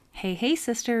Hey, hey,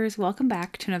 sisters. Welcome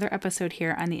back to another episode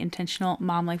here on the Intentional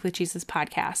Mom Life with Jesus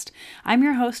podcast. I'm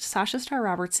your host, Sasha Starr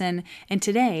Robertson, and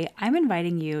today I'm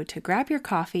inviting you to grab your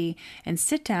coffee and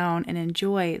sit down and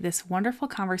enjoy this wonderful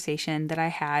conversation that I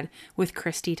had with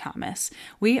Christy Thomas.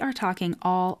 We are talking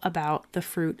all about the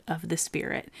fruit of the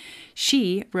Spirit.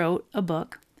 She wrote a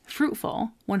book,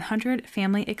 Fruitful: 100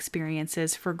 Family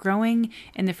Experiences for Growing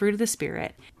in the Fruit of the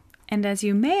Spirit. And as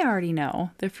you may already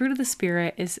know, the fruit of the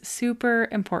Spirit is super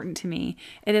important to me.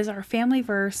 It is our family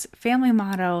verse, family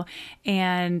motto,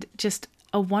 and just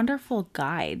a wonderful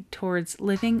guide towards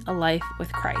living a life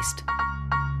with Christ.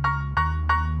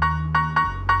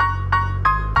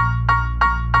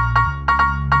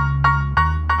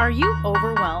 Are you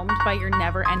overwhelmed by your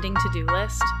never-ending to-do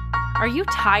list? Are you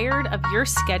tired of your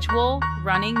schedule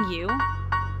running you?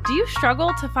 Do you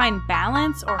struggle to find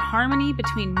balance or harmony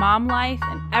between mom life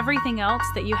and everything else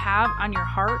that you have on your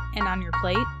heart and on your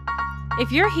plate?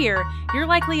 If you're here, you're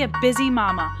likely a busy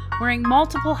mama wearing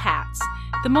multiple hats,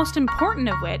 the most important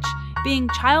of which being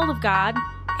child of God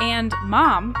and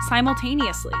mom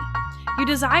simultaneously. You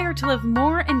desire to live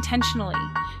more intentionally,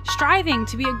 striving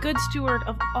to be a good steward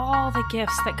of all the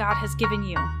gifts that God has given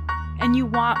you, and you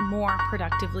want more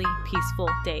productively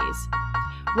peaceful days.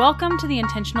 Welcome to the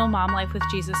Intentional Mom Life with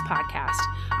Jesus podcast.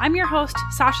 I'm your host,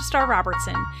 Sasha Starr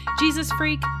Robertson, Jesus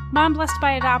freak, mom blessed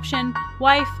by adoption,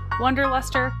 wife,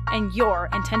 wanderluster, and your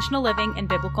intentional living and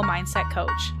biblical mindset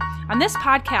coach. On this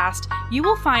podcast, you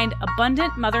will find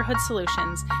abundant motherhood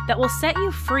solutions that will set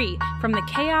you free from the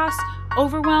chaos,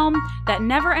 overwhelm, that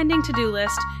never-ending to-do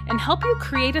list, and help you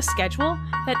create a schedule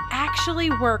that actually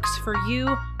works for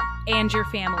you and your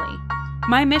family.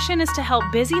 My mission is to help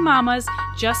busy mamas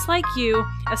just like you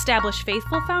establish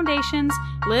faithful foundations,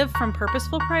 live from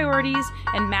purposeful priorities,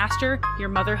 and master your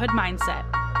motherhood mindset.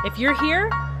 If you're here,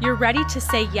 you're ready to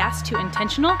say yes to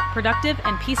intentional, productive,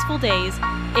 and peaceful days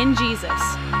in Jesus.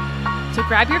 So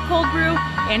grab your cold brew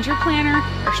and your planner,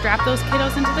 or strap those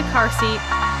kiddos into the car seat,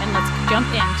 and let's jump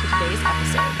into today's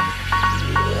episode.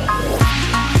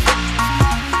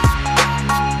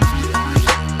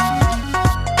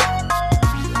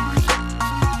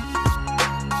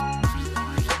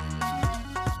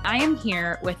 I am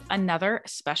here with another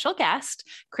special guest,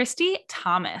 Christy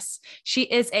Thomas. She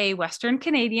is a Western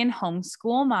Canadian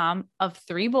homeschool mom of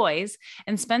 3 boys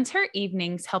and spends her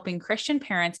evenings helping Christian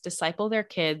parents disciple their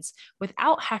kids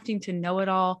without having to know it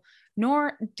all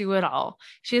nor do it all.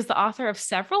 She is the author of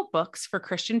several books for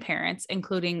Christian parents,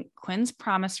 including Quinn's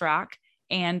Promise Rock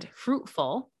and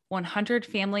Fruitful: 100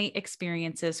 Family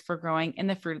Experiences for Growing in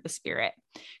the Fruit of the Spirit.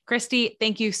 Christy,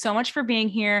 thank you so much for being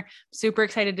here. Super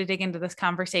excited to dig into this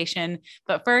conversation.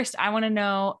 But first, I want to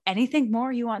know anything more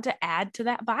you want to add to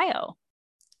that bio.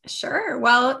 Sure.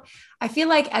 Well, I feel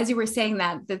like as you were saying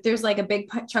that there's like a big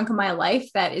chunk of my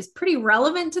life that is pretty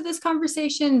relevant to this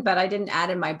conversation, but I didn't add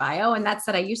in my bio. And that's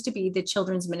that I used to be the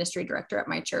children's ministry director at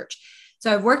my church.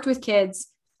 So I've worked with kids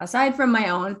aside from my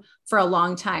own for a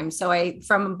long time. So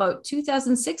from about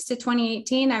 2006 to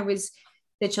 2018, I was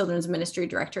the children's ministry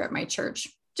director at my church,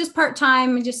 just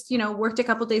part-time, and just, worked a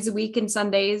couple days a week and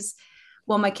Sundays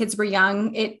while my kids were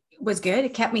young. It was good.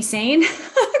 It kept me sane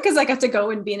because I got to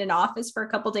go and be in an office for a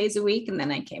couple days a week. And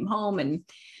then I came home and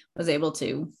was able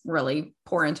to really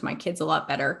pour into my kids a lot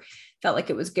better. Felt like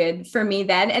it was good for me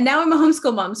then. And now I'm a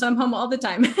homeschool mom, so I'm home all the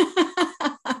time.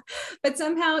 But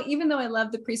somehow, even though I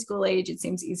love the preschool age, it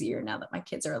seems easier now that my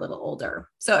kids are a little older.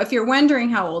 So if you're wondering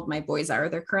how old my boys are,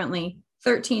 they're currently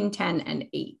 13, 10, and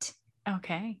 8.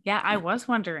 Okay. Yeah, I was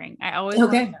wondering. I always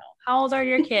want to know, how old are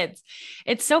your kids?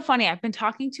 It's so funny. I've been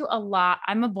talking to a lot.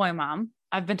 I'm a boy mom.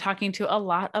 I've been talking to a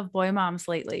lot of boy moms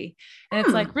lately. And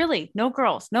it's like, really, no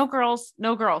girls, no girls,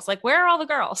 no girls. Like, where are all the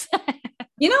girls?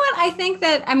 You know what? I think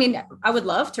that, I would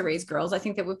love to raise girls. I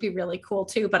think that would be really cool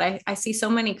too. But I see so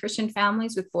many Christian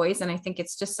families with boys, and I think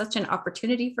it's just such an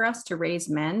opportunity for us to raise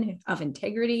men of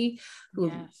integrity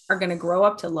who are going to grow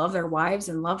up to love their wives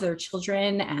and love their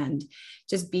children and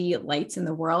just be lights in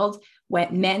the world.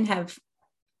 When men have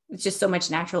just so much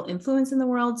natural influence in the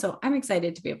world. So I'm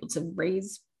excited to be able to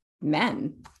raise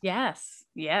men. Yes,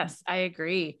 I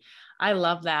agree. I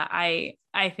love that.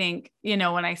 I think, when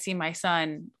I see my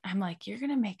son, I'm like, you're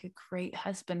going to make a great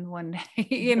husband one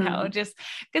day, just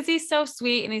because he's so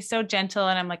sweet and he's so gentle.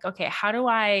 And I'm like, okay, how do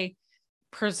I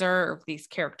preserve these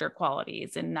character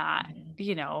qualities and not,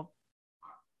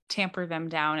 tamper them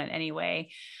down in any way?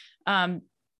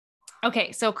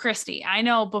 Okay. So Christy, I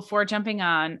know before jumping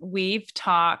on, we've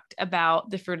talked about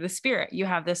the fruit of the Spirit. You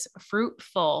have this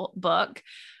Fruitful book.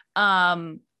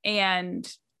 And,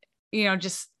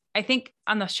 just I think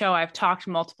on the show, I've talked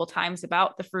multiple times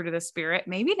about the fruit of the spirit.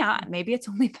 Maybe not, maybe it's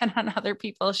only been on other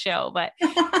people's show, but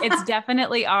it's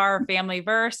definitely our family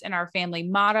verse and our family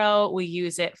motto. We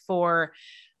use it for,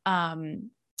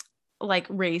 like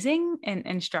raising and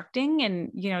instructing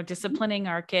and, disciplining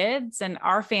our kids and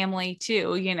our family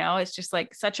too. It's just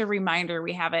like such a reminder.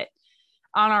 We have it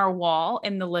on our wall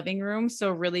in the living room.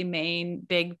 So really main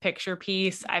big picture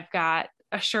piece. I've got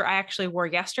a shirt I actually wore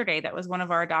yesterday that was one of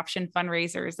our adoption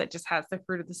fundraisers that just has the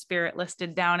fruit of the spirit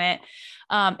listed down it.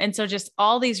 And so just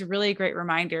all these really great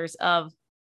reminders of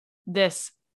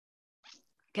this,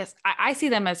 because I see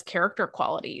them as character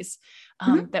qualities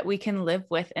that we can live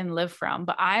with and live from.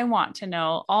 But I want to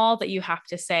know all that you have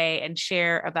to say and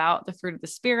share about the fruit of the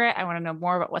spirit. I want to know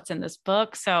more about what's in this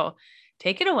book. So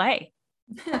take it away.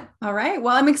 All right.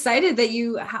 Well, I'm excited that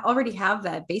you already have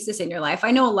that basis in your life.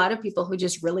 I know a lot of people who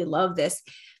just really love this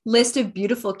list of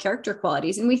beautiful character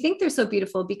qualities. And we think they're so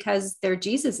beautiful because they're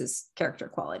Jesus's character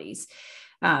qualities.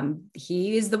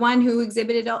 He is the one who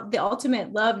exhibited the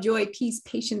ultimate love, joy, peace,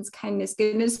 patience, kindness,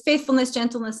 goodness, faithfulness,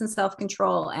 gentleness, and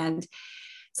self-control. And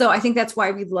so I think that's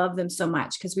why we love them so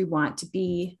much, because we want to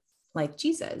be like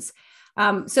Jesus.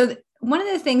 One of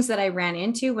the things that I ran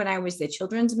into when I was the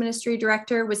children's ministry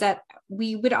director was that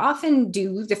we would often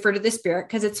do the fruit of the spirit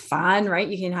because it's fun, right?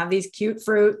 You can have these cute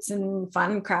fruits and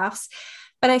fun crafts.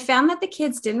 But I found that the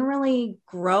kids didn't really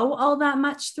grow all that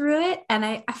much through it. And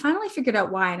I finally figured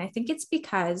out why. And I think it's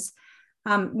because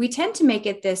we tend to make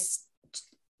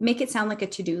it sound like a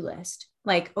to-do list.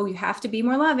 Like, oh, you have to be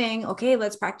more loving. Okay,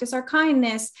 let's practice our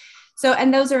kindness. So,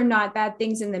 and those are not bad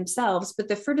things in themselves, but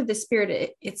the fruit of the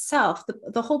spirit itself,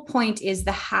 the whole point is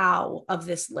the how of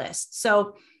this list.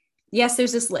 So yes,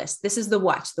 there's this list. This is the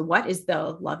what. The what is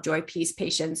the love, joy, peace,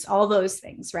 patience, all those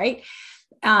things, right?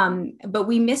 But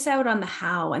we miss out on the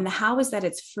how, and the how is that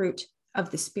it's fruit of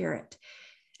the spirit.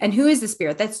 And who is the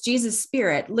spirit? That's Jesus'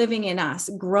 spirit living in us,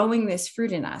 growing this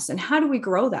fruit in us. And how do we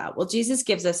grow that? Well, Jesus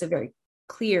gives us a very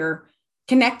clear,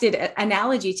 connected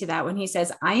analogy to that when he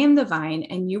says, I am the vine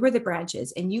and you are the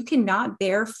branches, and you cannot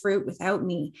bear fruit without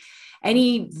me.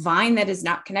 Any vine that is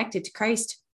not connected to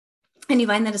Christ, any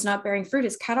vine that is not bearing fruit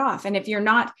is cut off. And if you're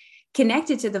not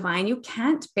connected to the vine, you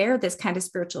can't bear this kind of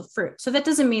spiritual fruit. So that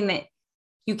doesn't mean that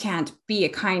you can't be a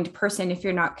kind person if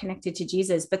you're not connected to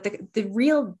Jesus, but the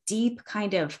real deep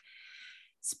kind of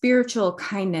spiritual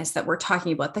kindness that we're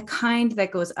talking about, the kind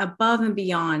that goes above and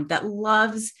beyond, that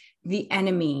loves the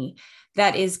enemy,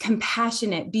 that is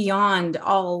compassionate beyond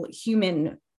all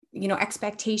human,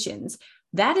 expectations.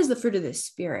 That is the fruit of the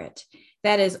spirit.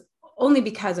 That is only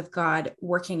because of God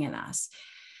working in us.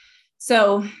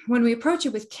 So when we approach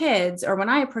it with kids, or when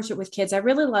I approach it with kids, I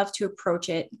really love to approach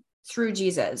it through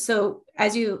Jesus. So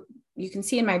as you can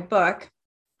see in my book,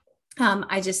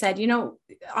 I just said,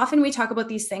 often we talk about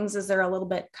these things as they're a little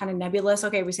bit kind of nebulous.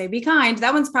 Okay, we say, be kind.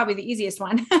 That one's probably the easiest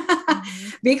one.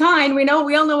 Be kind. We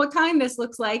all know what kindness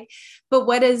looks like, but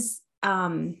what does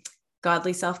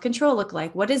godly self-control look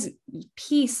like? What does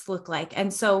peace look like?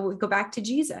 And so we go back to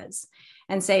Jesus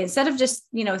and say, instead of just,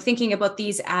 thinking about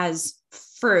these as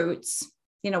fruits,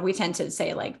 we tend to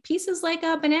say like peace is like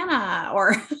a banana,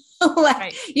 or like,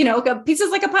 right. Peace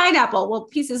is like a pineapple. Well,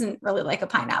 peace isn't really like a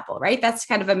pineapple, right? That's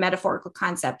kind of a metaphorical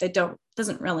concept that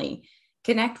doesn't really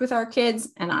connect with our kids,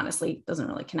 and honestly doesn't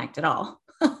really connect at all.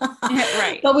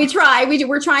 Right. But we're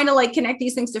trying to like connect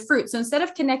these things to fruit. So instead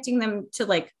of connecting them to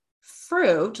like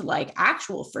fruit, like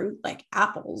actual fruit, like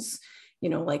apples,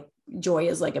 like joy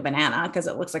is like a banana because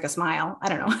it looks like a smile. I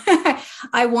don't know.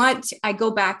 I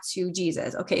go back to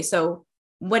Jesus. Okay. So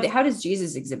how does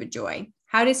Jesus exhibit joy?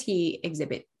 How does he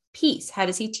exhibit peace? How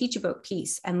does he teach about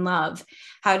peace and love?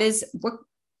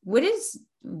 What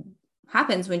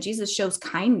happens when Jesus shows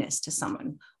kindness to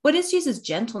someone? What does Jesus'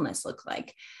 gentleness look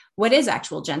like? What is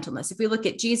actual gentleness? If we look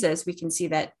at Jesus, we can see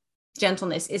that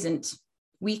gentleness isn't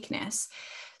weakness.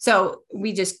 So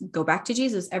we just go back to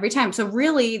Jesus every time. So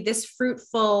really, this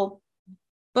fruitful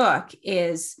book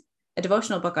is a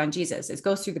devotional book on Jesus. It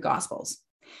goes through the Gospels.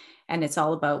 And it's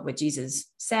all about what Jesus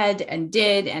said and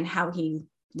did and how he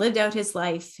lived out his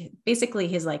life, basically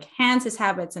his hands, his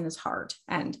habits, and his heart.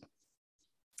 And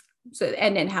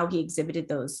then how he exhibited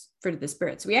those fruit of the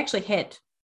spirit. So we actually hit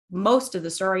most of the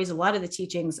stories, a lot of the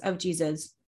teachings of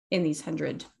Jesus in these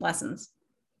 100 lessons.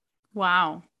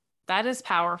 Wow. That is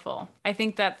powerful. I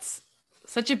think that's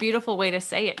such a beautiful way to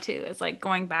say it too. It's like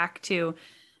going back to,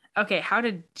 okay, how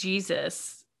did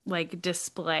Jesus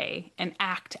display and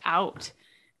act out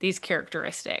these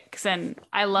characteristics? And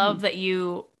I love that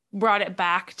you brought it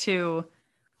back to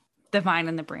the vine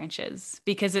and the branches,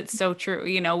 because it's so true.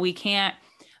 We can't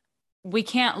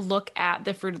look at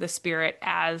the fruit of the spirit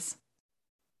as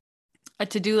a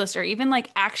to-do list or even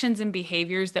like actions and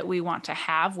behaviors that we want to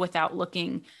have without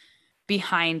looking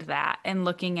behind that and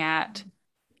looking at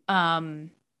the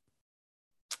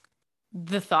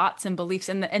thoughts and beliefs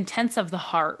and the intents of the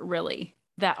heart really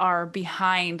that are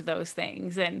behind those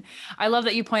things. And I love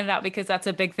that you pointed out because that's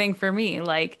a big thing for me.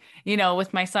 Like, you know,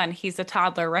 with my son, he's a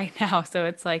toddler right now. So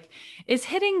it's like, is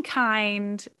hitting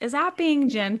kind? Is that being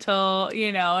gentle?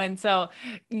 You know, and so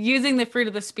using the fruit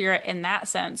of the spirit in that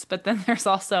sense. But then there's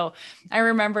also, I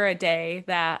remember a day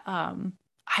that,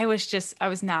 I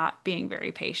was not being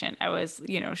very patient. I was,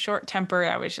 you know, short tempered.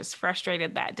 I was just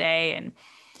frustrated that day. And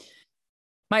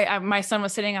my son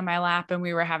was sitting on my lap and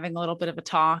we were having a little bit of a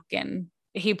talk, and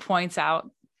he points out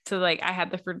to, like, I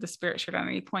had the fruit of the spirit shirt on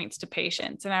and he points to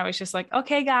patience. And I was just like,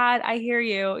 okay, God, I hear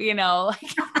you, you know,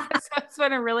 like it's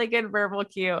been a really good verbal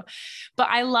cue. But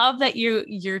I love that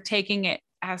you're taking it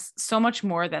as so much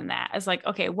more than that, as like,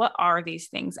 okay, what are these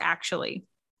things actually?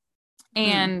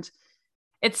 And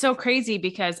it's so crazy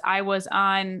because I was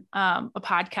on a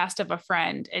podcast of a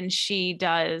friend, and she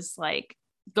goes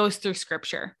through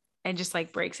scripture and just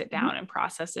like breaks it down and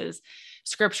processes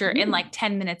scripture in like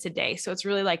 10 minutes a day. So it's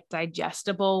really like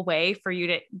digestible way for you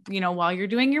to, you know, while you're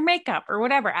doing your makeup or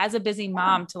whatever, as a busy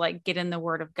mom, to like get in the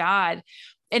word of God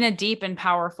in a deep and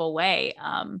powerful way.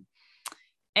 And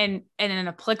in an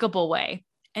applicable way.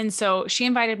 And so she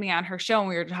invited me on her show and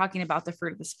we were talking about the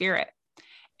fruit of the spirit,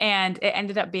 and it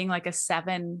ended up being like a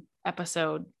 7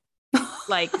 episode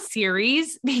like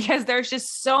series because there's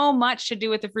just so much to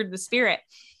do with the fruit of the spirit.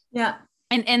 Yeah.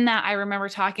 And in that, I remember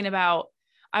talking about,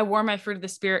 I wore my fruit of the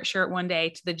spirit shirt one day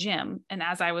to the gym. And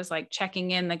as I was like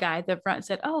checking in, the guy at the front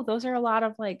said, "Oh, those are a lot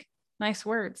of like nice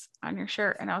words on your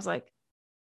shirt." And I was like,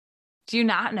 do you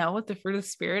not know what the fruit of the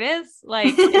spirit is?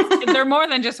 Like, they're more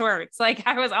than just words. Like,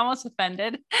 I was almost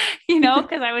offended, you know,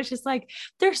 because I was just like,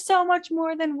 there's so much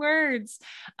more than words.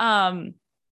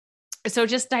 So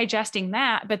just digesting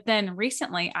that. But then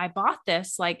recently I bought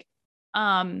this, like,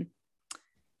 I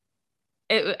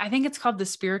think it's called the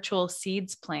Spiritual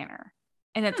Seeds Planner.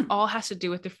 And it all has to do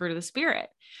with the fruit of the spirit.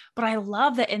 But I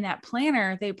love that in that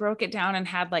planner, they broke it down and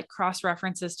had like cross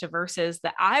references to verses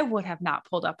that I would have not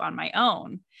pulled up on my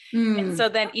own. And so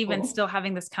then even still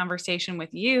having this conversation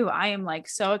with you, I am like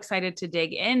so excited to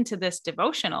dig into this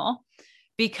devotional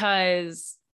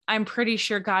because I'm pretty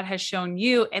sure God has shown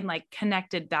you and like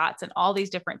connected dots and all these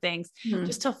different things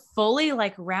just to fully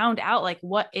like round out like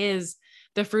what is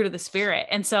the fruit of the spirit.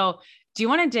 And so do you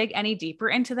want to dig any deeper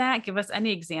into that? Give us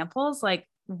any examples, like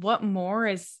what more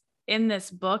is in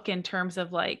this book in terms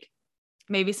of like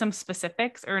maybe some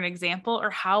specifics or an example, or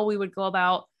how we would go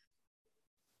about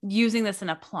using this and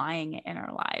applying it in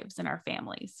our lives and our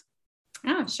families?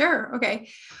 Oh, sure. Okay.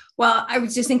 Well, I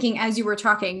was just thinking as you were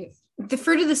talking, the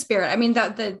fruit of the spirit, I mean,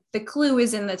 the clue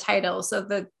is in the title. So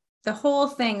the whole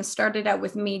thing started out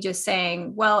with me just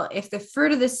saying, well, if the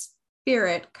fruit of the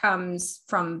spirit comes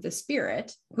from the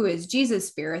spirit, who is Jesus'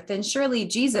 spirit, then surely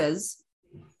Jesus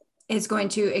is going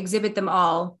to exhibit them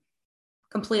all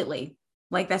completely.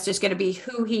 Like that's just going to be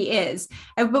who he is.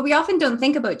 But we often don't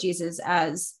think about Jesus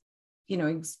as, you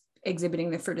know, exhibiting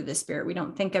the fruit of the spirit. We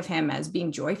don't think of him as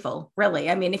being joyful,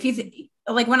 really. I mean, if you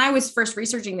like, when I was first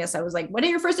researching this, I was like, what are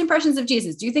your first impressions of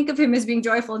Jesus? Do you think of him as being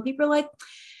joyful? And people are like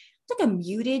a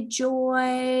muted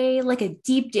joy, like a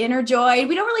deep inner joy.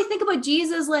 We don't really think about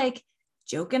Jesus like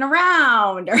joking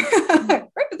around, or right?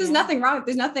 But there's nothing wrong.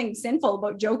 There's nothing sinful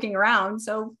about joking around.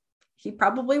 So he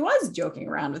probably was joking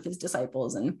around with his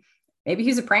disciples, and maybe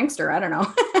he's a prankster. I don't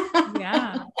know.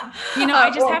 Yeah. You know,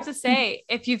 I just have to say,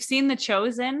 if you've seen The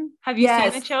Chosen, have you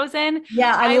seen The Chosen?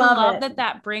 Yeah. I love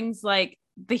that brings like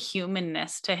the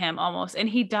humanness to him almost. And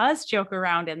he does joke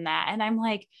around in that. And I'm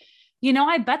like, you know,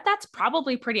 I bet that's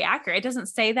probably pretty accurate. It doesn't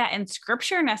say that in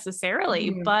scripture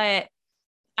necessarily, but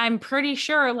I'm pretty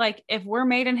sure like if we're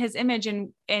made in his image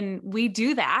and we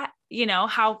do that, you know,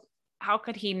 how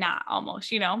could he not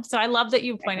almost, you know? So I love that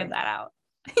you pointed that out.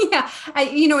 Yeah.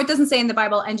 You know, it doesn't say in the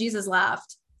Bible, and Jesus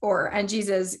laughed, and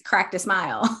Jesus cracked a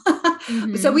smile.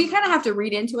 So we kind of have to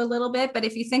read into a little bit, but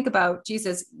if you think about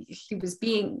Jesus, he was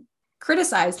being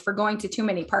criticized for going to too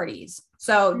many parties.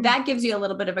 So that gives you a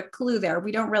little bit of a clue there.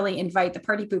 We don't really invite the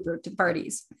party pooper to the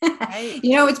parties. Right.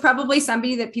 You know, it's probably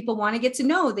somebody that people want to get to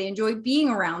know. They enjoy being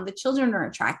around. The children are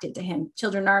attracted to him.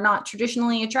 Children are not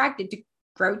traditionally attracted to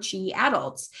grouchy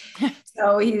adults.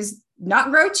 So he's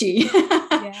not grouchy.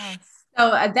 Yes.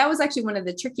 So that was actually one of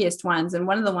the trickiest ones. And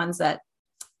one of the ones that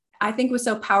I think was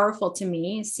so powerful to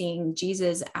me, seeing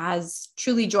Jesus as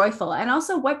truly joyful, and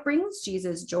also what brings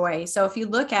Jesus joy. So if you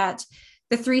look at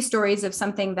the 3 stories of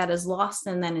something that is lost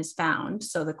and then is found,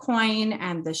 so the coin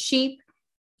and the sheep,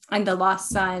 and the lost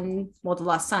son, well, the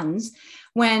lost sons,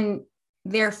 when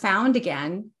they're found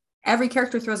again, every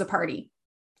character throws a party.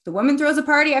 The woman throws a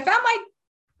party. I found my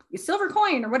silver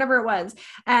coin or whatever it was.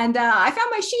 And I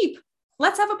found my sheep.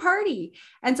 Let's have a party.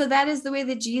 And so that is the way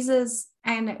that Jesus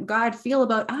and God feel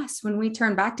about us when we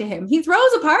turn back to him. He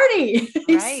throws a party.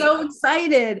 He's so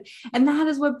excited. And that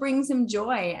is what brings him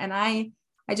joy. And I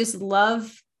just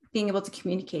love being able to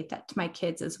communicate that to my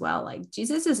kids as well. Like,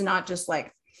 Jesus is not just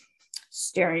like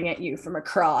staring at you from a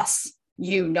cross,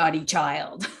 you naughty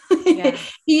child. Yeah.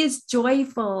 He is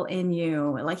joyful in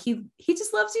you. Like he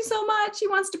just loves you so much. He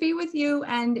wants to be with you.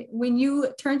 And when you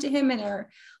turn to him and are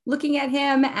looking at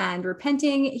him and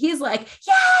repenting, he's like,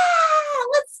 yeah,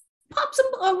 let's blow up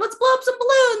some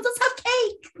balloons. Let's have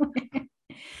cake.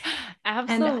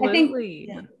 Absolutely.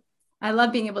 And I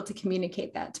love being able to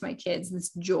communicate that to my kids, this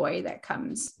joy that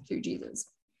comes through Jesus.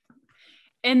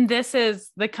 And this is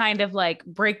the kind of like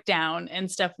breakdown and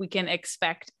stuff we can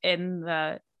expect in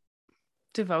the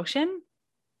devotion.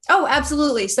 Oh,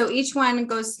 absolutely. So each one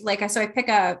goes so I pick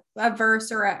a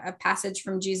verse or a passage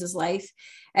from Jesus' life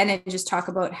and then just talk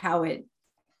about how it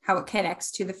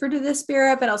connects to the fruit of the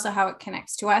Spirit, but also how it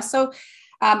connects to us. So,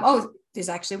 there's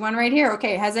actually one right here.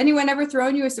 Okay. Has anyone ever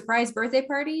thrown you a surprise birthday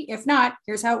party? If not,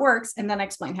 here's how it works. And then I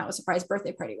explain how a surprise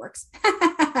birthday party works.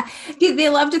 They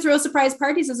love to throw surprise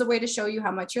parties as a way to show you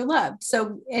how much you're loved.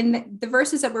 So in the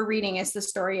verses that we're reading is the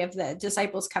story of the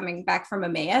disciples coming back from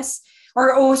Emmaus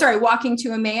walking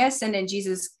to Emmaus. And then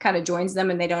Jesus kind of joins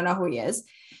them and they don't know who he is.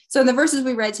 So in the verses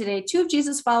we read today, 2 of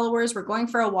Jesus' followers were going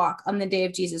for a walk on the day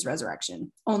of Jesus'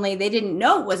 resurrection. Only they didn't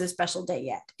know it was a special day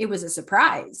yet. It was a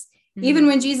surprise. Mm-hmm. Even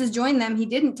when Jesus joined them, he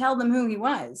didn't tell them who he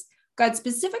was. God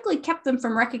specifically kept them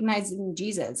from recognizing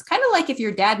Jesus. Kind of like if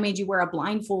your dad made you wear a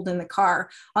blindfold in the car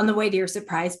on the way to your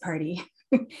surprise party.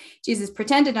 Jesus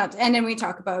pretended not to. And then we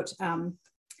talk about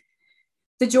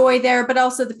the joy there, but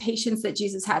also the patience that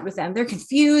Jesus had with them. They're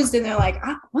confused and they're like,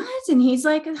 what? And he's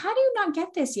like, how do you not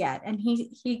get this yet? And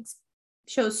he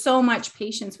shows so much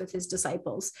patience with his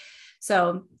disciples.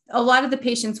 So a lot of the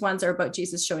patience ones are about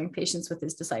Jesus showing patience with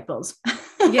his disciples.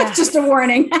 Yeah. Just a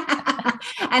warning.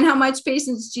 And how much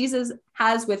patience Jesus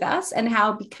has with us and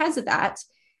how, because of that,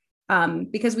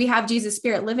 because we have Jesus'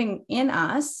 Spirit living in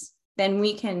us, then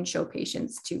we can show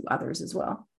patience to others as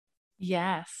well.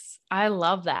 Yes. I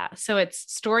love that. So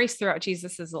it's stories throughout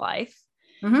Jesus's life,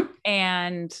 mm-hmm.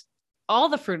 and all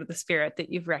the fruit of the Spirit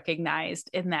that you've recognized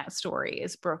in that story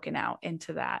is broken out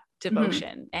into that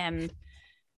devotion, mm-hmm. and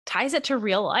ties it to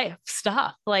real life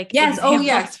stuff. Like, yes. Oh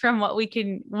yes. From what we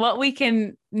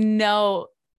can know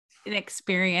and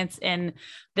experience in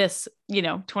this,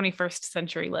 21st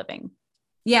century living.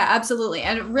 Yeah, absolutely.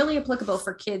 And really applicable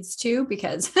for kids too,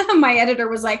 because my editor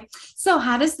was like, so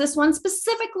how does this one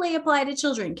specifically apply to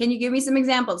children? Can you give me some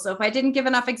examples? So if I didn't give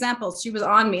enough examples, she was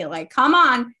on me like, come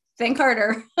on, think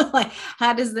harder. Like,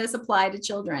 how does this apply to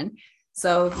children?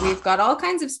 So we've got all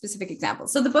kinds of specific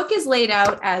examples. So the book is laid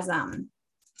out as,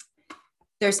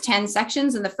 there's 10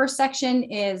 sections. And the first section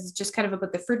is just kind of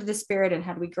about the fruit of the Spirit and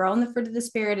how do we grow in the fruit of the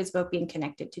Spirit. It's about being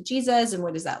connected to Jesus and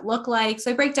what does that look like?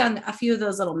 So I break down a few of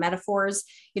those little metaphors.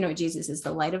 Jesus is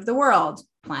the light of the world.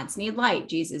 Plants need light.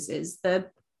 Jesus is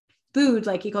the food,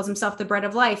 like he calls himself the bread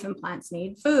of life, and plants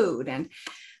need food. And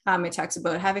it talks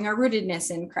about having our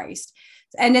rootedness in Christ.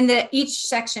 And then each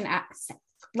section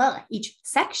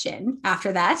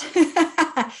after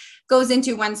that goes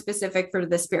into one specific fruit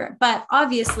of the Spirit. But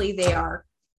obviously they are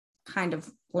kind of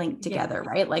linked together,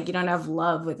 right? Like you don't have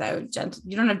love without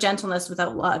you don't have gentleness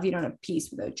without love. You don't have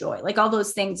peace without joy. Like all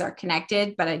those things are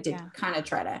connected, but I did kind of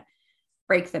try to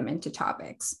break them into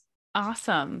topics.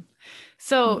 Awesome.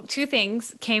 So 2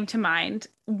 things came to mind.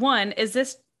 One, is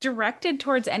this directed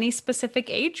towards any specific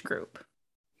age group?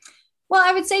 Well,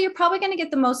 I would say you're probably going to get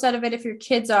the most out of it if your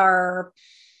kids are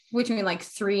between like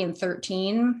 3 and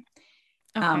 13.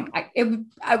 Okay.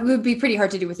 It would be pretty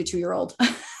hard to do with a 2-year-old.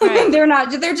 Right.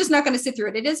 They're just not going to sit through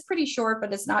it. It is pretty short,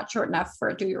 but it's not short enough for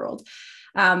a 2-year-old.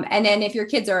 And then if your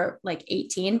kids are like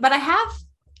 18, but I have,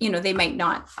 they might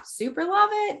not super love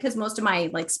it because most of my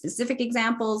like specific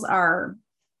examples are,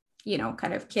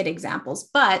 kind of kid examples,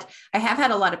 but I have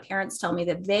had a lot of parents tell me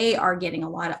that they are getting a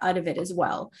lot out of it as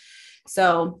well.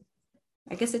 So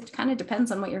I guess it kind of depends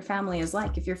on what your family is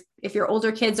like. If your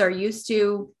older kids are used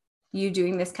to you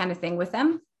doing this kind of thing with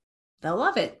them, they'll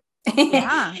love it.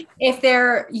 Yeah. If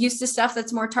they're used to stuff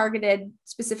that's more targeted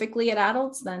specifically at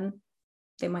adults, then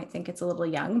they might think it's a little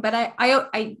young. But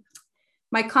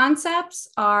my concepts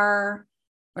are,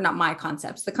 or not my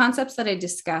concepts, the concepts that I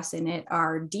discuss in it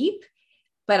are deep,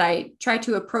 but I try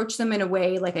to approach them in a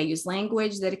way like I use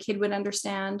language that a kid would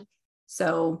understand.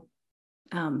 So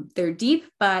they're deep,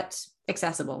 but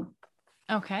accessible.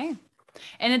 Okay.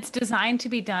 And it's designed to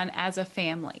be done as a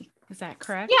family. Is that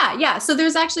correct? Yeah. Yeah. So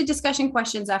there's actually discussion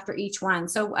questions after each one.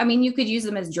 So, I mean, you could use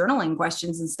them as journaling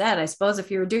questions instead, I suppose,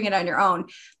 if you were doing it on your own,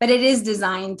 but it is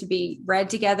designed to be read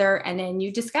together and then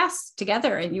you discuss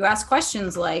together and you ask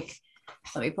questions like,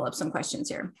 let me pull up some questions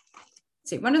here.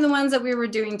 See, one of the ones that we were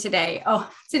doing today. Oh,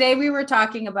 today we were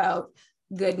talking about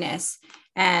goodness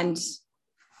and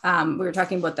we were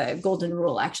talking about the golden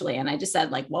rule actually. And I just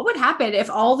said like, what would happen if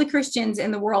all the Christians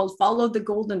in the world followed the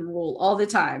golden rule all the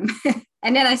time?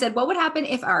 And then I said, what would happen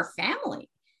if in our family,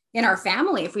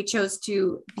 if we chose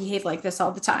to behave like this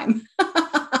all the time?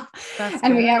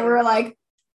 And we were like,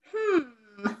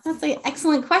 that's an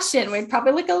excellent question. We'd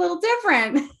probably look a little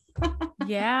different.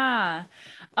 Yeah.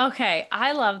 Okay.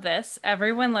 I love this.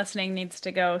 Everyone listening needs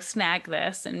to go snag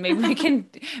this and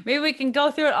maybe we can go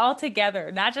through it all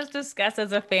together, not just discuss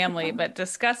as a family, but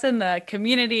discuss in the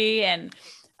community. And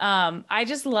I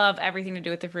just love everything to do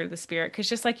with the fruit of the Spirit. Cause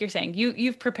just like you're saying,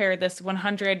 you've prepared this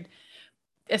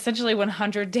essentially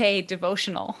 100-day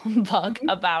devotional book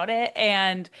about it.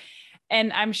 And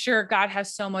I'm sure God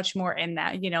has so much more in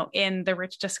that, in the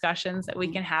rich discussions that we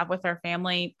can have with our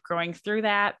family growing through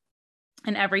that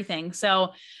and everything.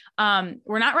 So,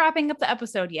 we're not wrapping up the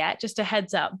episode yet, just a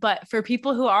heads up, but for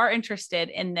people who are interested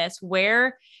in this,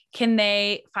 where can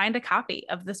they find a copy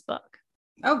of this book?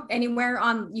 Oh, anywhere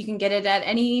you can get it at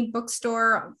any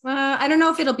bookstore. I don't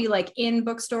know if it'll be like in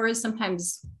bookstores.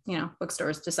 Sometimes,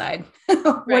 bookstores decide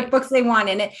what books they want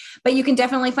in it, but you can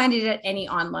definitely find it at any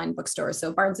online bookstore.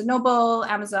 So Barnes and Noble,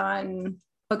 Amazon,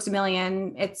 Books A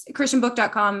Million, it's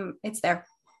christianbook.com. It's there.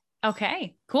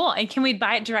 Okay, cool. And can we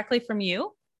buy it directly from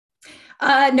you?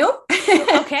 Nope.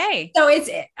 Okay. So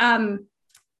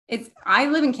I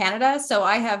live in Canada, so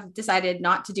I have decided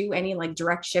not to do any like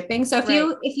direct shipping. So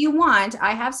if you want,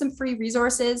 I have some free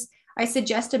resources. I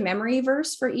suggest a memory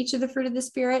verse for each of the fruit of the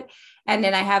Spirit. And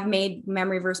then I have made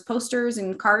memory verse posters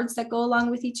and cards that go along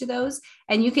with each of those.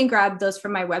 And you can grab those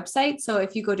from my website. So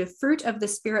if you go to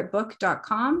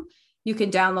fruitofthespiritbook.com, you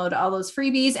can download all those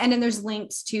freebies. And then there's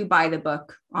links to buy the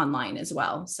book online as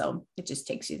well. So it just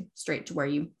takes you straight to where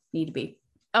you need to be.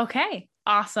 Okay.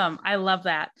 Awesome. I love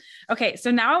that. Okay.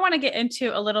 So now I want to get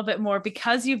into a little bit more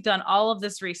because you've done all of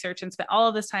this research and spent all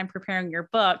of this time preparing your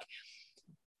book,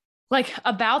 like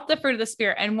about the fruit of the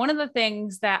Spirit. And one of the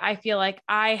things that I feel like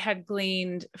I had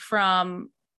gleaned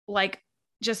from like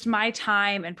just my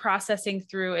time and processing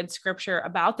through in scripture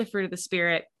about the fruit of the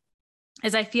Spirit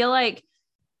is I feel like,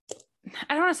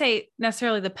 I don't want to say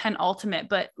necessarily the penultimate,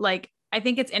 but like, I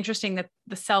think it's interesting that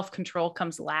the self-control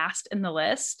comes last in the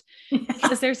list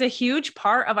because there's a huge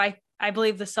part of, I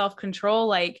believe the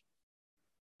self-control,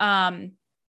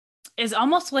 is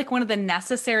almost like one of the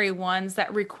necessary ones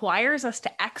that requires us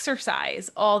to exercise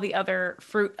all the other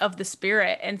fruit of the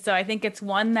Spirit. And so I think it's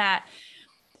one that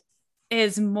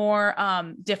is more,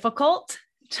 difficult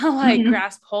to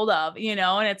grasp hold of,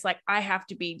 and it's like, I have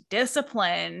to be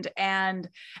disciplined and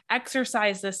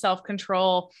exercise this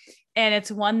self-control. And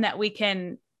it's one that we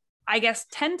can, I guess,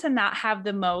 tend to not have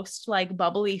the most like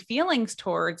bubbly feelings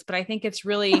towards, but I think it's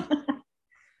really,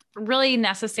 really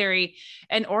necessary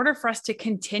in order for us to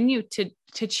continue to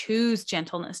choose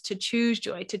gentleness, to choose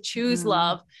joy, to choose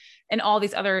love in all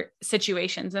these other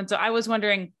situations. And so I was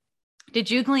wondering,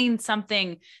 did you glean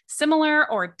something similar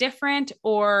or different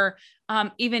or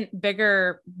even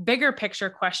bigger picture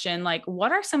question? Like,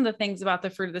 what are some of the things about the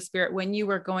fruit of the Spirit when you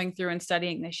were going through and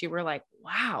studying this, you were like,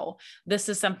 wow, this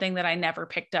is something that I never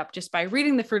picked up just by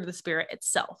reading the fruit of the Spirit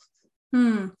itself?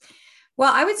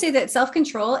 Well, I would say that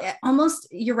self-control, almost,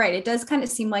 you're right. It does kind of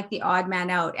seem like the odd man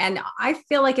out. And I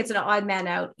feel like it's an odd man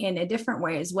out in a different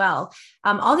way as well.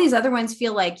 All these other ones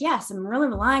feel like, yes, I'm really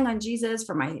relying on Jesus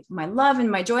for my love and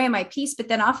my joy and my peace. But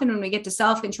then often when we get to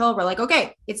self-control, we're like,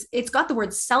 okay, it's got the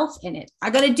word self in it.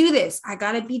 I got to do this. I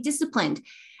got to be disciplined.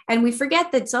 And we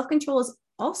forget that self-control is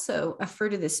also a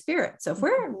fruit of the Spirit. So if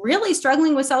we're really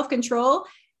struggling with self-control,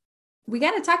 we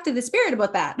got to talk to the Spirit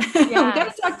about that. Yes. We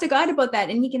got to talk to God about that,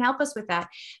 and he can help us with that.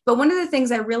 But one of the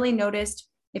things I really noticed,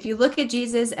 if you look at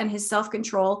Jesus and his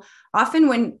self-control, often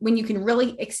when you can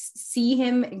really see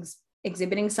him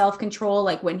exhibiting self-control,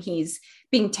 like when he's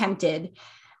being tempted,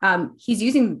 he's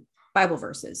using Bible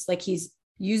verses, like he's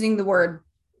using the word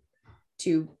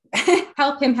to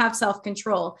help him have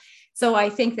self-control. So I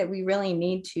think that we really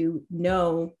need to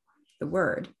know the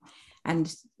word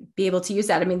and be able to use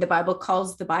that. I mean, the Bible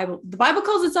calls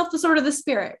itself the sword of the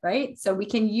Spirit, right? So we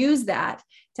can use that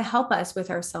to help us with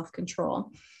our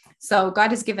self-control. So God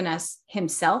has given us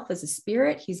himself as a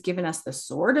spirit. He's given us the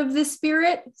sword of the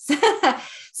spirit.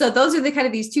 So those are the kind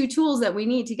of these two tools that we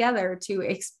need together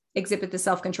to exhibit the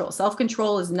self-control.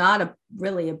 Self-control is not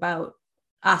really about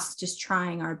us just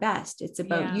trying our best. It's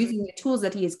about using the tools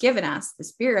that he has given us, the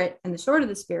spirit and the sword of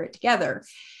the spirit together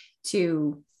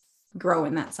to grow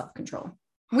in that self-control.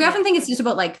 We often think it's just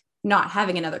about like not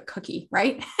having another cookie,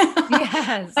 right?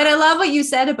 Yes. But I love what you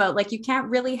said about like, you can't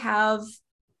really have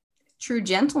true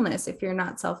gentleness if you're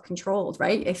not self-controlled,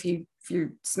 right? If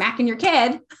you're smacking your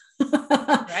kid,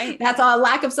 right, that's a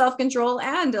lack of self-control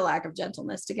and a lack of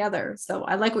gentleness together. So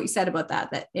I like what you said about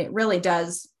that it really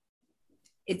does.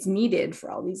 It's needed for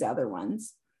all these other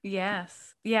ones.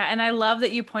 Yes. Yeah. And I love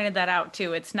that you pointed that out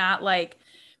too. It's not like,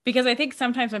 because I think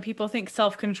sometimes when people think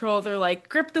self-control, they're like,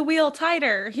 grip the wheel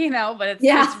tighter, but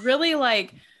it's really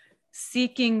like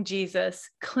seeking Jesus,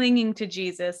 clinging to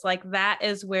Jesus. Like that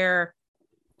is where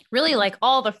really like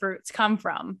all the fruits come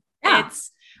from. Yeah.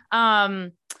 It's,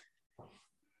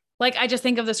 like, I just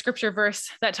think of the scripture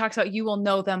verse that talks about, you will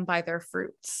know them by their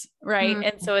fruits. Right. Mm-hmm.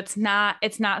 And so it's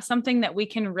not something that we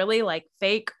can really like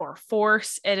fake or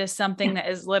force. It is something that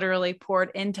is literally poured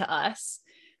into us,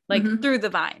 like through the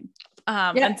vine.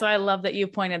 And so I love that you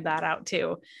pointed that out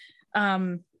too.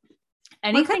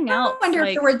 Anything else? I wonder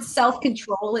if the word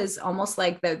self-control is almost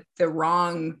like the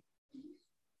wrong,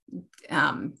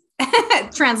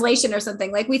 translation or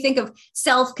something. Like we think of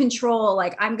self-control,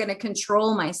 like I'm going to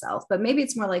control myself, but maybe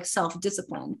it's more like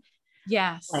self-discipline.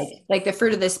 Yes. Like the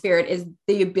fruit of the spirit is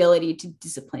the ability to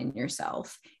discipline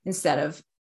yourself instead of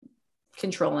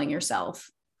controlling yourself.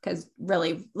 Because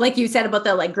really, like you said about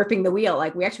the like gripping the wheel,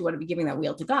 like we actually want to be giving that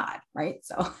wheel to God, right?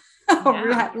 So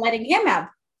we're letting him have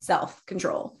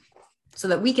self-control so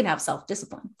that we can have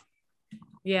self-discipline.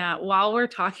 Yeah. While we're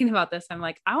talking about this, I'm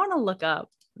like, I want to look up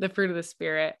the fruit of the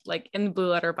spirit, like in the Blue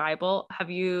Letter Bible.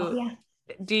 Do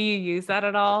you use that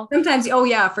at all? Sometimes. Oh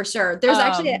yeah, for sure. There's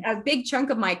actually a big chunk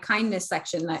of my kindness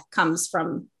section that comes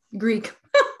from Greek.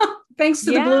 Thanks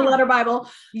to the Blue Letter Bible.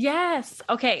 Yes.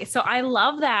 Okay. So I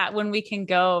love that when we can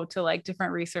go to like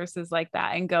different resources like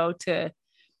that and go to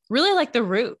really like the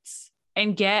roots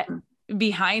and get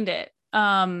behind it.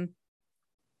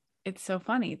 It's so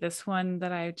funny. This one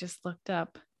that I just looked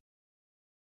up,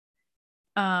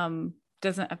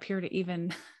 doesn't appear to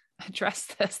even address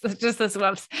this. It's just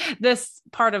this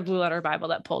part of Blue Letter Bible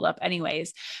that pulled up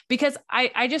anyways, because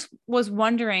I just was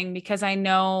wondering, because I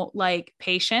know like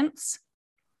patience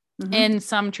in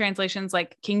some translations,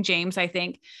 like King James, I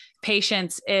think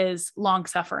patience is long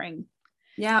suffering.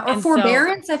 Yeah. Or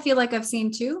forbearance. I feel like I've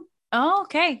seen too. Oh,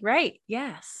 okay. Right.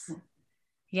 Yes.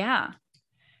 Yeah.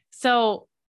 So,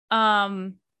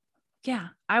 yeah,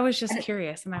 I was just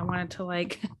curious and I wanted to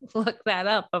like look that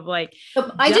up of like,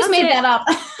 I just made that up.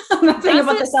 Nothing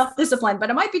about the self-discipline, but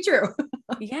it might be true.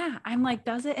 Yeah. I'm like,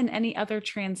 does it in any other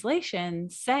translation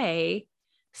say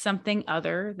something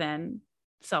other than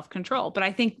self-control? But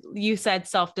I think you said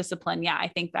self-discipline. Yeah. I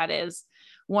think that is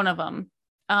one of them.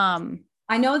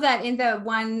 I know that in the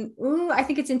one, I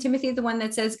think it's in Timothy, the one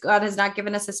that says God has not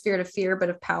given us a spirit of fear, but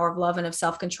of power, of love, and of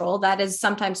self-control. That is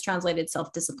sometimes translated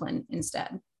self-discipline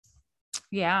instead.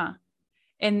 Yeah.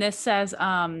 And this says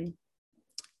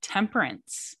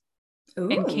temperance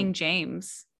in King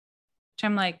James, which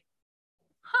I'm like,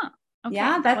 okay.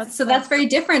 Yeah, that's very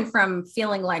different from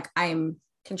feeling like I'm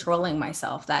controlling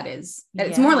myself. It's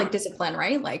more like discipline,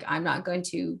 right? Like I'm not going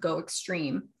to go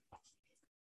extreme.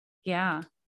 Yeah.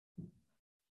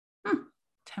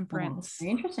 Temperance.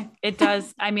 Very interesting. It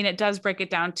does. I mean, it does break it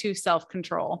down to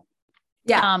self-control.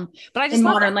 Yeah. But I just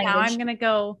love that. Now I'm going to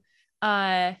go,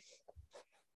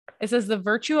 it says the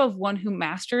virtue of one who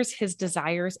masters his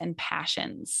desires and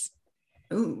passions.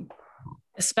 Ooh.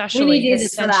 Especially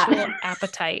his sensual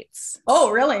appetites. Oh,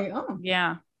 really? Oh,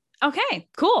 yeah. Okay,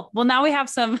 cool. Well, now we have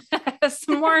some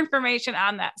more information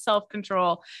on that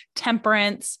self-control,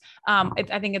 temperance.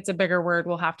 I think it's a bigger word.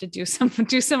 We'll have to do some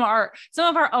of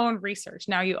our own research.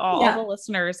 Now all the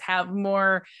listeners have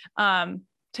more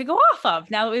to go off of.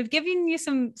 Now that we've given you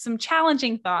some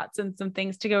challenging thoughts and some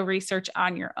things to go research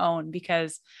on your own,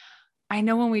 because I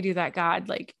know when we do that, God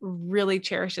like really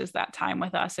cherishes that time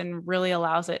with us and really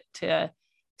allows it to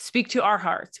speak to our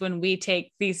hearts when we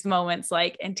take these moments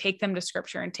and take them to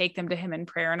scripture and take them to him in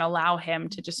prayer and allow him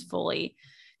to just fully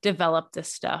develop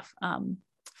this stuff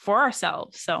for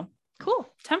ourselves. So cool.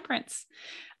 Temperance.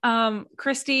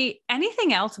 Christy,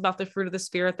 anything else about the fruit of the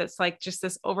spirit that's like just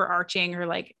this overarching or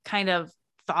like kind of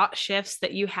thought shifts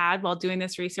that you had while doing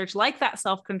this research, like that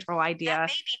self-control idea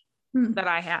that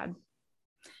I had?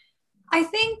 I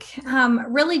think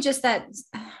really just that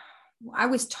I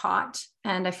was taught,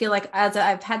 and I feel like as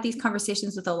I've had these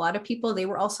conversations with a lot of people, they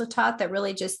were also taught that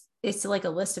really just it's like a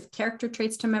list of character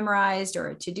traits to memorize or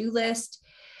a to-do list.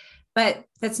 But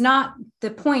that's not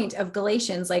the point of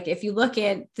Galatians. Like if you look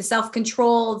at the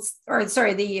self-controlled, or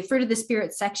sorry, the fruit of the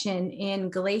spirit section in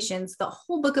Galatians, the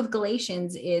whole book of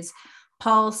Galatians is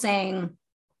Paul saying,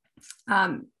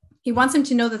 he wants them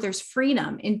to know that there's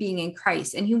freedom in being in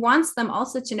Christ. And he wants them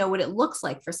also to know what it looks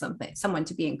like for someone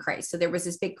to be in Christ. So there was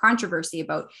this big controversy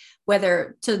about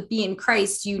whether to be in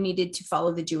Christ, you needed to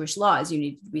follow the Jewish laws, you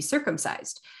needed to be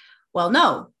circumcised. Well,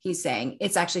 no, he's saying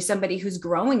it's actually somebody who's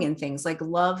growing in things like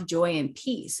love, joy, and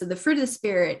peace. So the fruit of the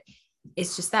spirit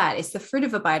is just that. It's the fruit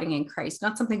of abiding in Christ,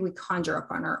 not something we conjure up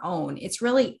on our own. It's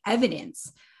really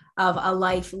evidence of a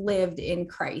life lived in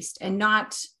Christ, and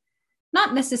not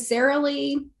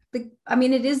necessarily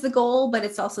it is the goal, but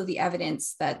it's also the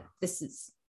evidence that this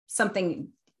is something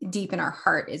deep in our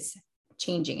heart is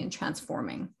changing and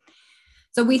transforming.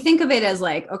 So we think of it as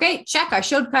like, okay, check, I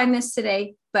showed kindness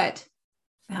today, but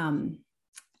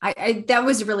that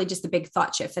was really just a big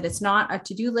thought shift, that it's not a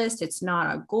to-do list. It's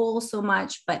not a goal so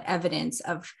much, but evidence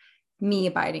of me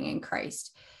abiding in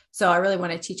Christ. So I really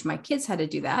want to teach my kids how to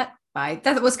do that.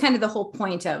 That was kind of the whole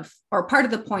point of, or part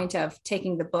of the point of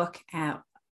taking the book out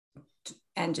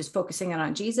and just focusing it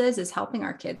on Jesus, is helping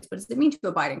our kids. What does it mean to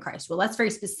abide in Christ? Well, let's very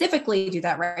specifically do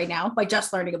that right now by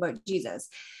just learning about Jesus.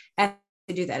 And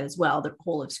to do that as well, the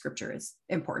whole of scripture is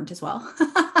important as well.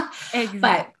 Exactly.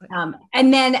 But,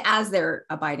 and then as they're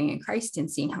abiding in Christ and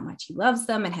seeing how much he loves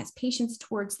them and has patience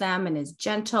towards them and is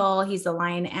gentle, he's the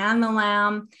lion and the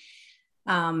lamb,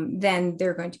 then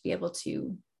they're going to be able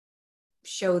to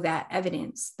show that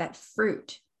evidence, that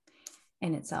fruit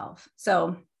in itself.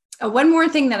 So one more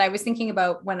thing that I was thinking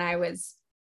about when I was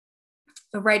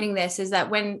writing this is that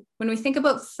when we think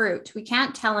about fruit, we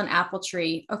can't tell an apple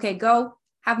tree, okay, go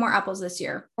have more apples this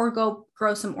year, or go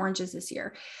grow some oranges this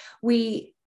year.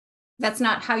 That's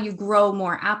not how you grow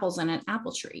more apples in an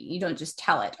apple tree. You don't just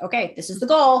tell it, okay, this is the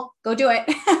goal, go do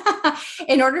it.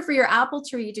 In order for your apple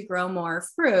tree to grow more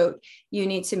fruit, you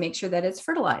need to make sure that it's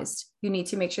fertilized. You need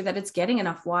to make sure that it's getting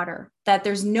enough water, that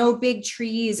there's no big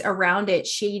trees around it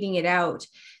shading it out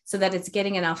so that it's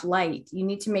getting enough light. You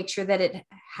need to make sure that it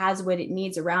has what it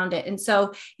needs around it. And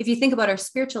so if you think about our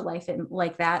spiritual life and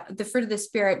like that, the fruit of the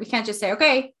spirit, we can't just say,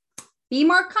 okay, be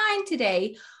more kind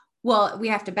today. Well, we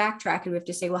have to backtrack and we have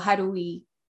to say, well, how do we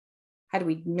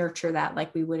nurture that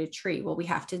like we would a tree? Well, we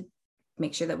have to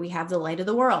make sure that we have the light of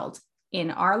the world in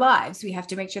our lives. We have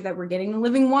to make sure that we're getting the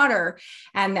living water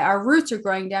and that our roots are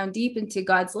growing down deep into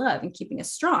God's love and keeping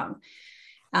us strong.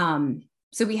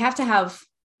 So we have to have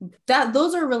that.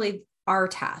 Those are really our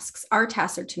tasks. Our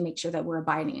tasks are to make sure that we're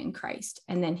abiding in Christ.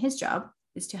 And then his job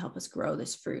is to help us grow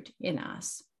this fruit in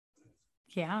us.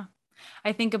 Yeah.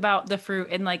 I think about the fruit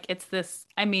and like, it's this,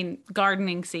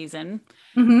 gardening season.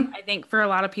 Mm-hmm. I think for a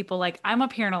lot of people, like I'm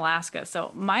up here in Alaska,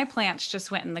 so my plants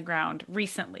just went in the ground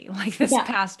recently, like this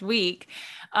past week.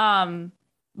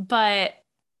 But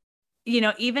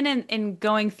even in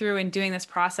going through and doing this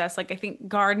process, like I think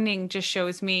gardening just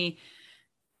shows me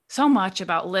so much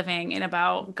about living and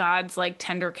about God's like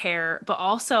tender care, but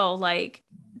also like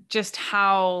just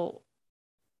how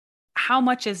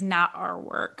much is not our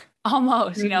work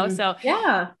almost, so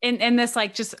yeah. And this,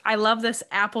 like, just, I love this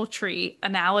apple tree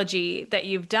analogy that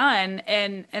you've done.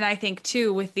 And I think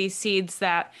too, with these seeds,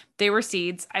 that they were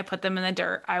seeds, I put them in the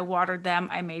dirt, I watered them,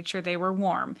 I made sure they were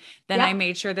warm. Then I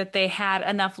made sure that they had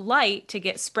enough light to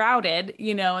get sprouted,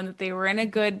 and that they were in a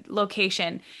good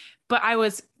location. But I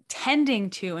was tending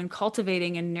to and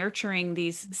cultivating and nurturing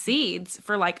these seeds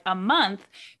for like a month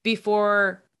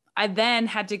before I then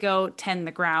had to go tend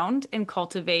the ground and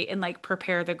cultivate and like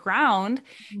prepare the ground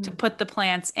to put the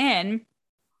plants in.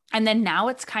 And then now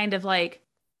it's kind of like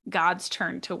God's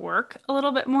turn to work a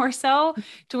little bit more, so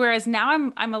to whereas now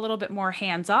I'm a little bit more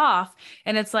hands off,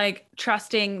 and it's like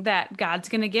trusting that God's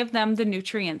going to give them the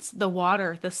nutrients, the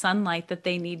water, the sunlight that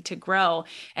they need to grow.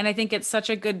 And I think it's such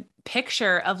a good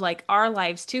picture of like our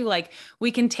lives too. Like we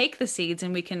can take the seeds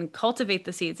and we can cultivate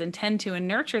the seeds and tend to and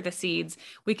nurture the seeds.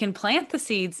 We can plant the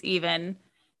seeds even,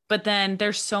 but then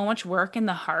there's so much work in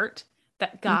the heart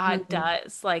that God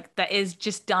does, like that is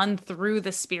just done through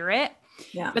the Spirit.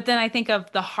 Yeah. But then I think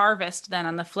of the harvest then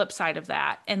on the flip side of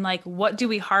that. And like, what do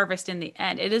we harvest in the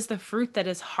end? It is the fruit that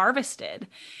is harvested.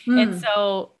 And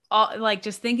so like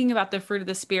just thinking about the fruit of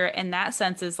the Spirit in that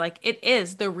sense is like, it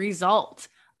is the result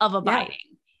of abiding.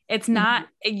 Yeah. It's not,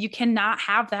 you cannot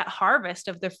have that harvest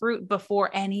of the fruit before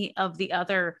any of the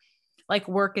other like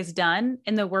work is done.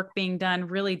 And the work being done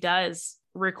really does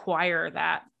require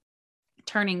that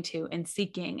turning to and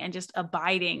seeking and just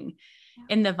abiding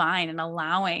in the vine and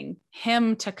allowing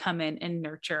him to come in and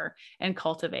nurture and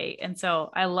cultivate. And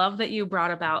so I love that you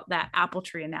brought about that apple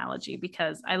tree analogy,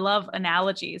 because I love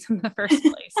analogies in the first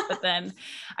place. But then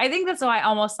I think that's why I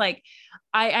almost like,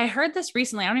 I heard this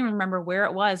recently. I don't even remember where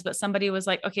it was, but somebody was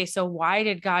like, okay, so why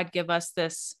did God give us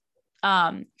this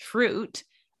fruit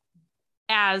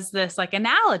as this like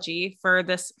analogy for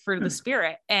this fruit of the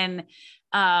spirit? And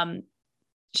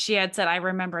she had said, I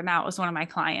remember now, it was one of my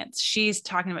clients. She's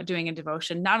talking about doing a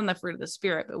devotion, not on the fruit of the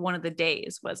spirit, but one of the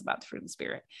days was about the fruit of the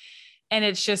spirit. And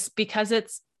it's just because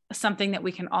it's something that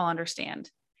we can all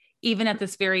understand, even at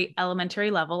this very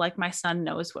elementary level. Like my son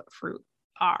knows what fruit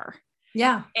are.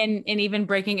 Yeah. And even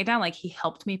breaking it down, like he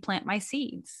helped me plant my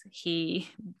seeds. He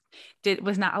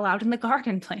was not allowed in the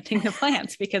garden planting the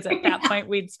plants because at that point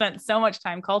we'd spent so much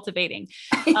time cultivating.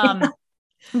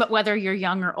 But whether you're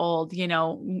young or old, you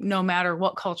know, no matter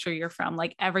what culture you're from,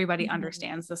 like everybody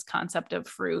understands this concept of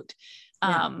fruit.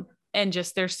 And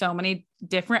just, there's so many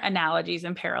different analogies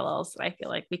and parallels that I feel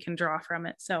like we can draw from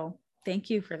it. So thank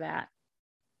you for that.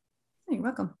 You're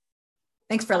welcome.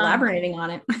 Thanks for elaborating on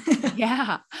it.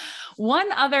 Yeah.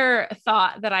 One other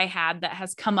thought that I had that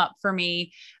has come up for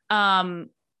me,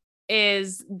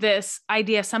 is this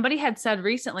idea. Somebody had said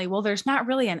recently, well, there's not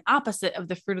really an opposite of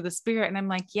the fruit of the spirit. And I'm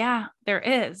like, yeah, there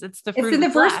is. It's the fruit it's in of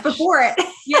the flesh. verse before it.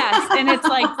 Yes. And it's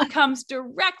like, comes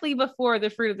directly before the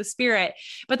fruit of the spirit.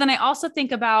 But then I also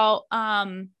think about,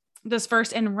 this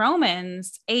verse in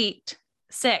Romans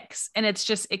 8:6, and it's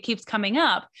just, it keeps coming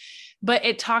up, but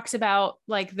it talks about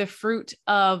like the fruit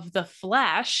of the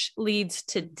flesh leads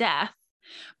to death,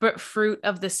 but fruit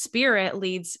of the spirit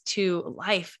leads to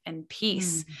life and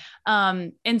peace.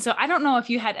 And so I don't know if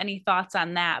you had any thoughts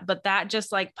on that, but that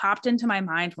just like popped into my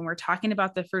mind when we're talking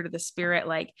about the fruit of the spirit,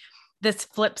 like this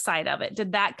flip side of it.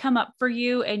 Did that come up for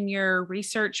you in your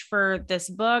research for this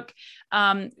book?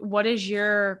 What is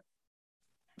your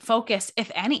focus,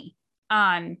 if any,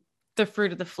 on the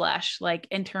fruit of the flesh, like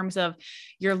in terms of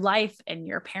your life and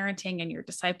your parenting and your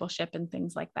discipleship and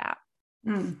things like that?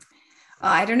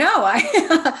 I don't know.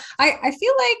 I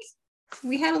feel like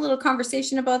we had a little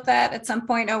conversation about that at some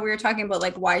point. Oh, we were talking about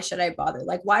like, why should I bother?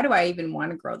 Like, why do I even want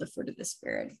to grow the fruit of the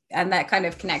spirit? And that kind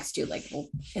of connects to like, well,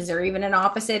 is there even an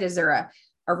opposite? Is there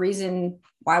a reason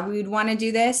why we would want to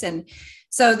do this? And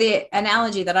so the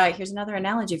analogy here's another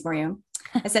analogy for you.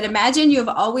 I said, imagine you have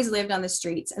always lived on the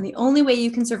streets and the only way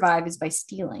you can survive is by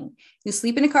stealing. You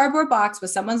sleep in a cardboard box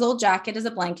with someone's old jacket as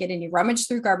a blanket and you rummage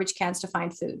through garbage cans to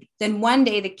find food. Then one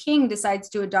day the king decides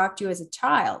to adopt you as a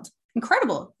child.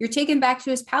 Incredible. You're taken back to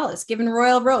his palace, given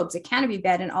royal robes, a canopy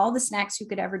bed, and all the snacks you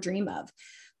could ever dream of.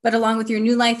 But along with your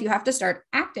new life, you have to start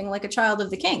acting like a child of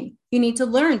the king. You need to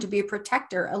learn to be a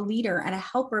protector, a leader, and a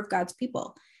helper of God's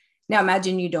people. Now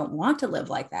imagine you don't want to live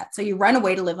like that. So you run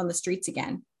away to live on the streets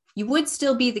again. You would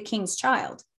still be the king's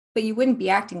child, but you wouldn't be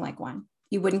acting like one.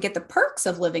 You wouldn't get the perks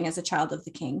of living as a child of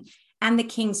the king, and the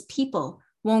king's people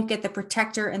won't get the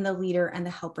protector and the leader and the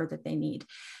helper that they need.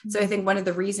 So I think one of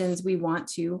the reasons we want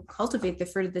to cultivate the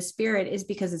fruit of the spirit is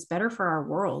because it's better for our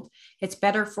world. It's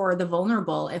better for the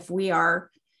vulnerable if we are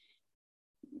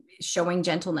showing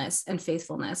gentleness and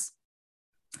faithfulness.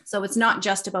 So it's not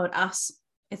just about us.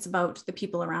 It's about the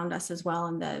people around us as well,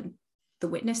 and the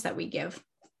witness that we give.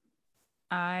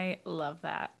 I love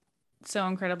that. So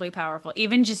incredibly powerful.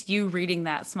 Even just you reading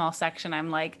that small section, I'm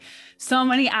like, so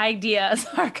many ideas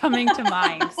are coming to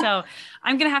mind. So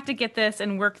I'm going to have to get this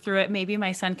and work through it. Maybe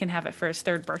my son can have it for his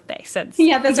 3rd birthday, since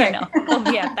that's right. He'll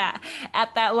be at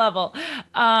that level.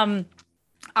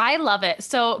 I love it.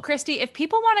 So Christy, if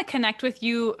people want to connect with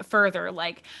you further,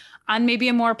 like on maybe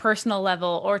a more personal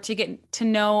level, or to get to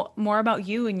know more about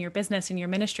you and your business and your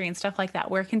ministry and stuff like that,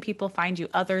 where can people find you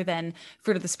other than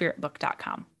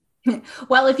fruitofthespiritbook.com?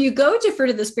 Well, if you go to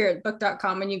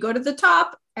fruitofthespiritbook.com and you go to the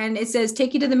top and it says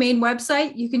take you to the main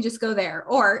website, you can just go there.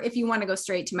 Or if you want to go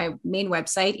straight to my main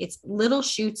website, it's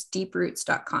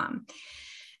littleshootsdeeproots.com.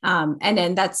 And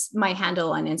then that's my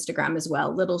handle on Instagram as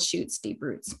well, Little Shoots Deep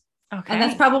Roots. Okay. And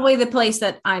that's probably the place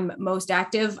that I'm most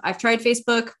active. I've tried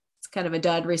Facebook. Kind of a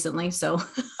dud recently. So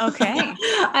okay.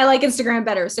 I like Instagram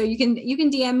better. So you can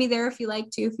DM me there if you like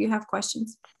to, if you have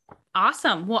questions.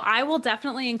 Awesome. Well, I will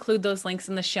definitely include those links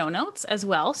in the show notes as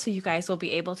well. So you guys will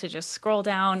be able to just scroll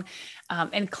down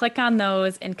and click on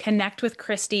those and connect with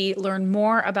Christy, learn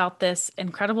more about this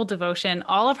incredible devotion,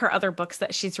 all of her other books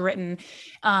that she's written,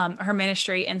 her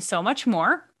ministry, and so much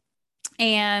more.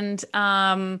 And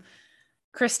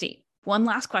Christy, one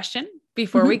last question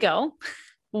before we go.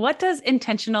 What does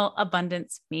intentional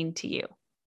abundance mean to you?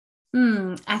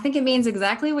 I think it means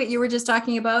exactly what you were just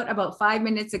talking about 5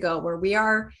 minutes ago, where we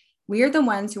are We are the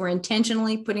ones who are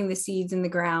intentionally putting the seeds in the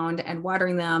ground and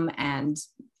watering them and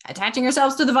attaching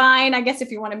ourselves to the vine, I guess,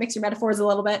 if you want to mix your metaphors a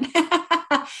little bit.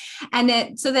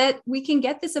 So that we can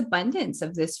get this abundance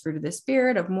of this fruit of the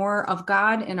Spirit, of more of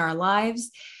God in our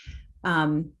lives.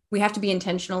 We have to be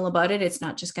intentional about it. It's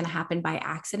not just going to happen by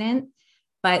accident,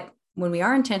 but when we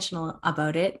are intentional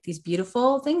about it, these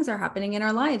beautiful things are happening in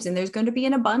our lives, and there's going to be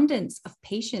an abundance of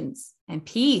patience and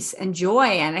peace and joy.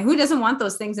 And who doesn't want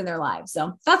those things in their lives?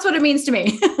 So that's what it means to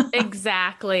me.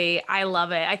 Exactly. I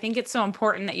love it. I think it's so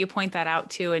important that you point that out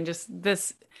too. And just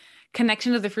this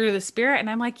connection to the fruit of the Spirit. And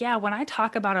I'm like, yeah, when I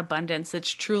talk about abundance, it's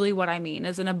truly what I mean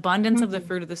is an abundance of the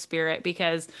fruit of the Spirit,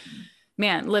 because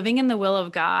man, living in the will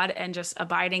of God and just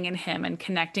abiding in Him and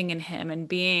connecting in Him and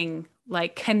being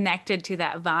like connected to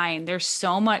that vine, there's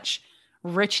so much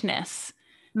richness.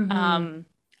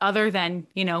 Other than,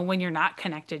 when you're not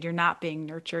connected, you're not being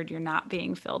nurtured, you're not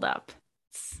being filled up.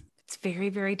 It's very,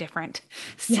 very different.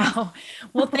 So,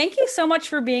 well, thank you so much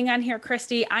for being on here,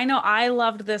 Christy. I know I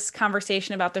loved this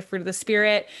conversation about the fruit of the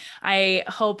Spirit. I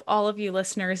hope all of you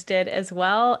listeners did as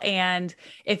well. And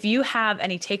if you have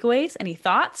any takeaways, any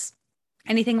thoughts,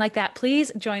 anything like that,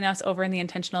 please join us over in the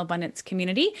Intentional Abundance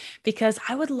community, because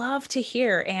I would love to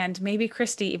hear. And maybe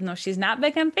Christy, even though she's not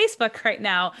big on Facebook right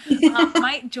now,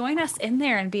 might join us in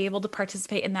there and be able to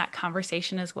participate in that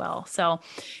conversation as well. So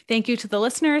thank you to the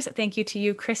listeners. Thank you to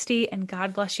you, Christy, and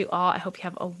God bless you all. I hope you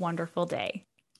have a wonderful day.